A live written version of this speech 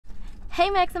Hey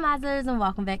Maximizers, and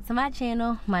welcome back to my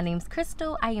channel. My name's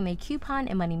Crystal. I am a coupon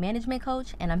and money management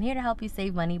coach, and I'm here to help you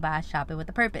save money by shopping with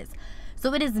a purpose.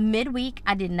 So it is midweek.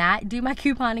 I did not do my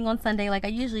couponing on Sunday like I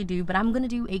usually do, but I'm going to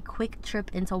do a quick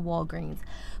trip into Walgreens.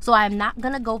 So I'm not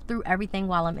going to go through everything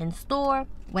while I'm in store.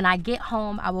 When I get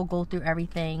home, I will go through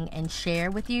everything and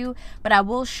share with you, but I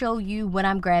will show you what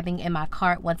I'm grabbing in my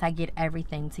cart once I get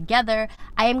everything together.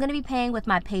 I am going to be paying with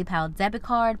my PayPal debit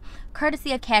card,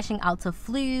 courtesy of cashing out to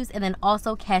Flues and then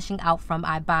also cashing out from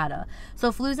Ibotta.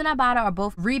 So Flues and Ibotta are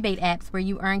both rebate apps where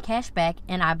you earn cash back,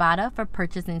 in Ibotta for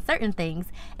purchasing certain things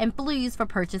and Flues for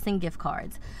purchasing gift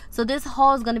cards. So this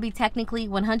haul is going to be technically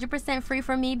 100% free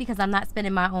for me because I'm not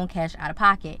spending my own cash out of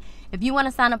pocket. If you want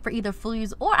to sign up for either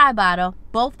Flues or Ibotta,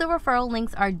 both the referral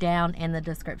links are down in the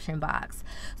description box.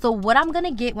 So what I'm going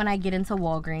to get when I get into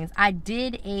Walgreens, I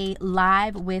did a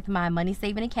live with my Money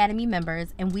Saving Academy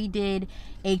members, and we did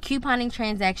a couponing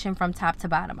transaction from top to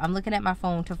bottom. I'm looking at my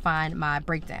phone to find my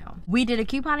breakdown. We did a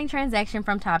couponing transaction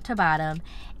from top to bottom,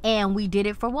 and we did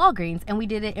it for Walgreens, and we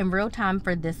did it in real time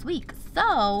for this week.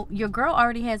 So your girl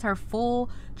already has her full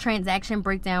transaction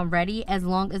breakdown ready as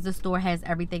long as the store has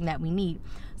everything that we need.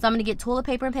 So I'm going to get toilet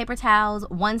paper and paper towels,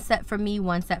 one set for me,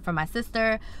 one set for my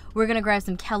sister. We're going to grab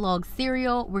some Kellogg's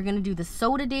cereal. We're going to do the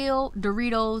soda deal,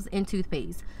 Doritos, and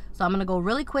toothpaste. So I'm going to go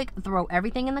really quick, throw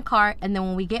everything in the cart, and then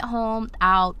when we get home,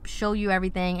 I'll show you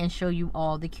everything and show you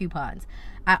all the coupons.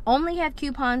 I only have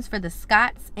coupons for the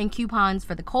Scott's and coupons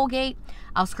for the Colgate.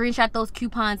 I'll screenshot those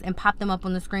coupons and pop them up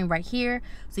on the screen right here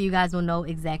so you guys will know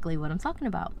exactly what I'm talking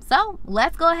about. So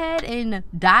let's go ahead and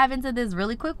dive into this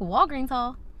really quick Walgreens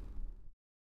haul.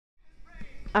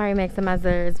 Alright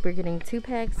Maximizers, we're getting 2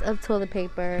 packs of toilet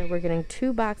paper, we're getting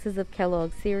 2 boxes of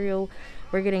Kellogg's cereal,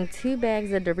 we're getting 2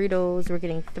 bags of Doritos, we're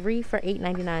getting 3 for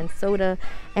 $8.99 soda,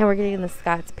 and we're getting the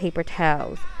Scott's paper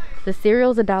towels. The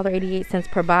cereal's $1.88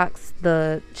 per box,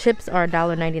 the chips are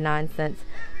 $1.99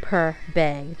 per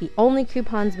bag. The only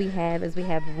coupons we have is we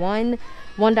have $1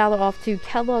 off to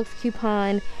Kellogg's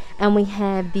coupon, and we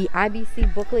have the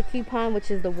IBC booklet coupon, which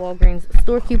is the Walgreens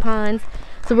store coupons.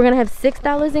 So we're going to have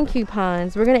 $6 in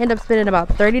coupons. We're going to end up spending about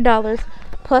 $30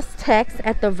 plus tax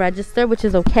at the register, which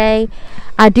is okay.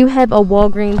 I do have a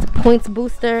Walgreens points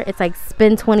booster. It's like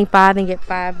spend $25 and get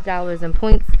 $5 in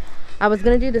points. I was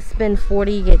going to do the spend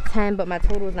 40, get 10, but my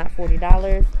total is not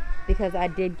 $40 because I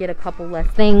did get a couple less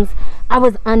things. I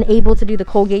was unable to do the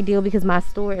Colgate deal because my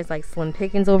store is like slim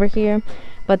pickings over here.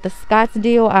 But the Scott's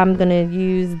deal, I'm going to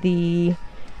use the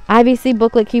IBC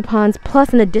booklet coupons plus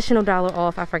an additional $1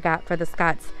 off. I forgot for the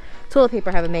Scott's toilet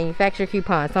paper have a manufacturer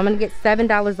coupon. So I'm going to get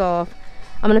 $7 off.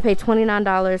 I'm going to pay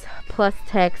 $29 plus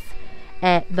tax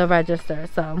at the register.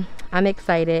 So I'm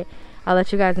excited. I'll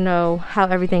let you guys know how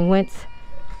everything went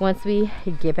once we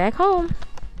get back home.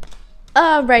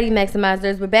 Alrighty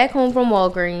Maximizers, we're back home from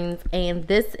Walgreens, and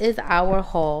this is our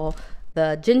haul.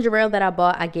 The ginger ale that I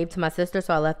bought, I gave to my sister,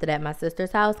 so I left it at my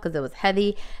sister's house because it was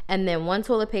heavy. And then 1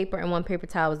 toilet paper and 1 paper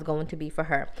towel was going to be for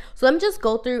her. So let me just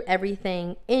go through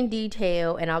everything in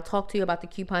detail, and I'll talk to you about the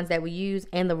coupons that we use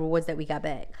and the rewards that we got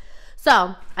back.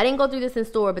 So I didn't go through this in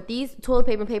store, but these toilet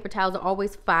paper and paper towels are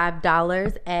always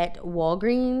 $5 at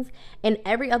Walgreens. And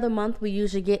every other month, we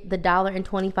usually get the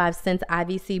 $1.25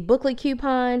 IVC booklet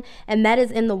coupon. And that is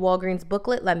in the Walgreens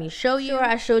booklet. Let me show you.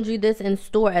 I showed you this in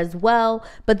store as well.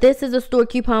 But this is a store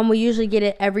coupon. We usually get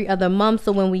it every other month.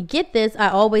 So when we get this, I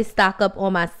always stock up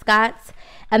on my Scott's.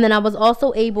 And then I was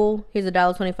also able, here's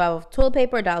 $1.25 off toilet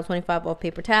paper, $1.25 off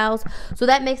paper towels. So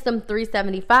that makes them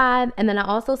 $3.75. And then I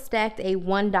also stacked a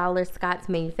 $1 Scott's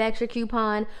manufacturer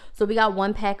coupon. So we got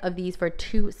 1 pack of these for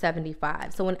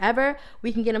 $2.75. So whenever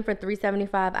we can get them for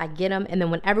 $3.75, I get them. And then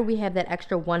whenever we have that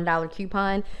extra $1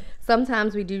 coupon,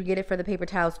 sometimes we do get it for the paper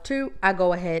towels too. I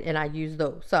go ahead and I use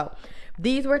those. So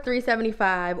these were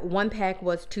 $3.75. 1 pack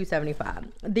was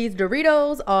 $2.75. These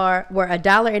Doritos were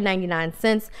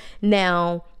 $1.99.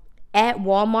 Now, at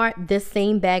Walmart, this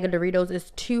same bag of Doritos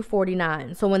is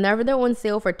 $2.49. So whenever they're on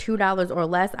sale for $2 or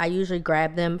less, I usually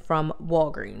grab them from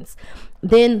Walgreens.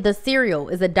 Then the cereal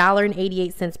is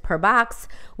 $1.88 per box.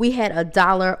 We had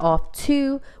 $1 off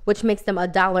 2, which makes them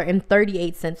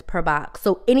 $1.38 per box.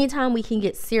 So anytime we can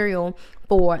get cereal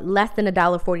for less than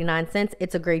 $1.49,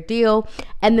 it's a great deal.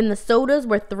 And then the sodas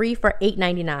were 3 for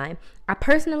 $8.99. I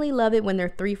personally love it when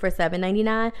they're 3 for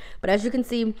 $7.99, but as you can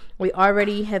see, we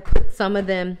already have put some of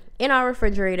them in our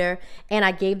refrigerator, and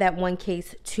I gave that 1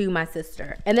 case to my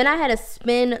sister. And then I had a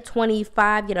spend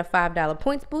 $25, get a $5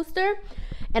 points booster,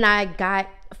 and I got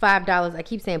 $5. I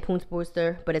keep saying points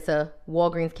booster, but it's a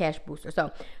Walgreens cash booster.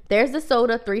 So there's the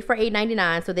soda, 3 for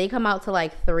 $8.99, so they come out to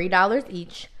like $3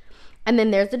 each. And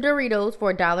then there's the Doritos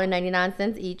for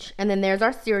 $1.99 each. And then there's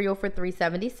our cereal for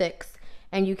 $3.76.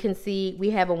 And you can see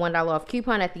we have a $1 off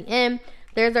coupon at the end.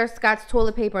 There's our Scott's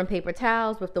toilet paper and paper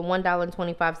towels with the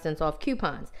 $1.25 off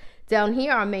coupons. Down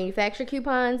here are manufacturer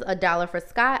coupons, $1 for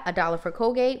Scott, $1 for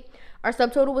Colgate. Our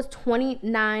subtotal was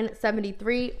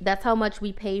 $29.73. That's how much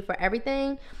we paid for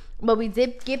everything. But we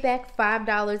did get back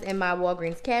 $5 in my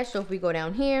Walgreens cash. So if we go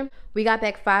down here, we got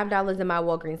back $5 in my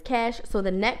Walgreens cash. So the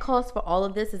net cost for all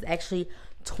of this is actually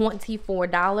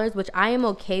 $24, which I am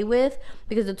okay with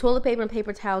because the toilet paper and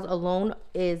paper towels alone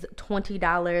is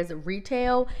 $20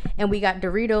 retail. And we got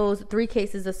Doritos, 3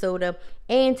 cases of soda,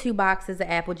 and 2 boxes of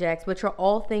Apple Jacks, which are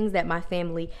all things that my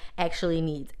family actually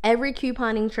needs. Every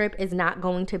couponing trip is not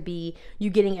going to be you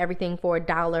getting everything for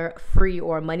 $1 free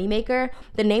or a moneymaker.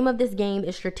 The name of this game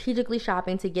is strategically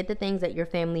shopping to get the things that your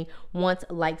family wants,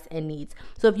 likes, and needs.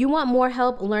 So if you want more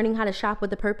help learning how to shop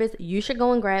with a purpose, you should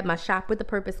go and grab my Shop with a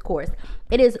Purpose course.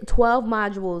 It is 12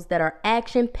 modules that are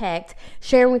action-packed,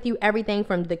 sharing with you everything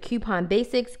from the coupon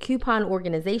basics, coupon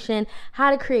organization,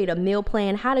 how to create a meal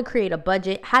plan, how to create a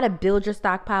budget, how to build your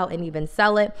stockpile and even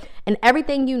sell it, and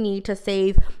everything you need to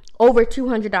save over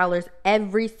 $200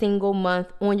 every single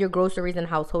month on your groceries and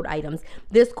household items.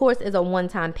 This course is a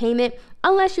one-time payment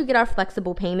unless you get our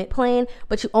flexible payment plan,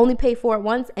 but you only pay for it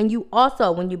once. And you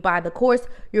also, when you buy the course,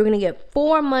 you're going to get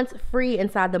 4 months free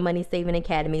inside the Money Saving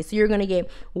Academy. So you're going to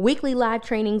get weekly live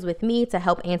trainings with me to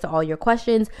help answer all your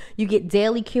questions. You get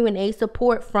daily Q&A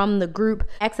support from the group,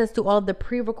 access to all of the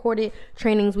pre-recorded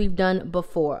trainings we've done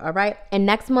before. All right. And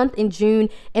next month in June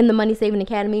in the Money Saving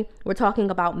Academy, we're talking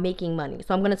about making money.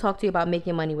 So I'm going to talk to you about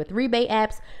making money with rebate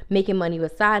apps, making money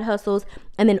with side hustles,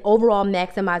 and then overall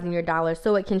maximizing your dollar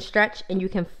so it can stretch and you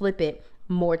can flip it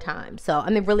more times. So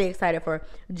I'm really excited for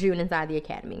June inside the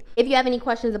Academy. If you have any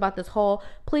questions about this haul,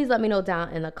 please let me know down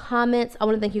in the comments. I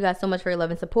want to thank you guys so much for your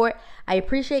love and support. I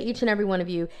appreciate each and every one of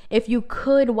you. If you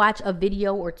could watch a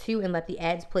video or two and let the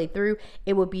ads play through,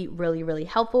 it would be really, really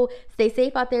helpful. Stay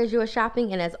safe out there as you are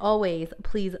shopping. And as always,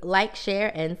 please like,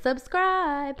 share, and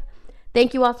subscribe.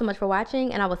 Thank you all so much for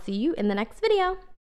watching, and I will see you in the next video.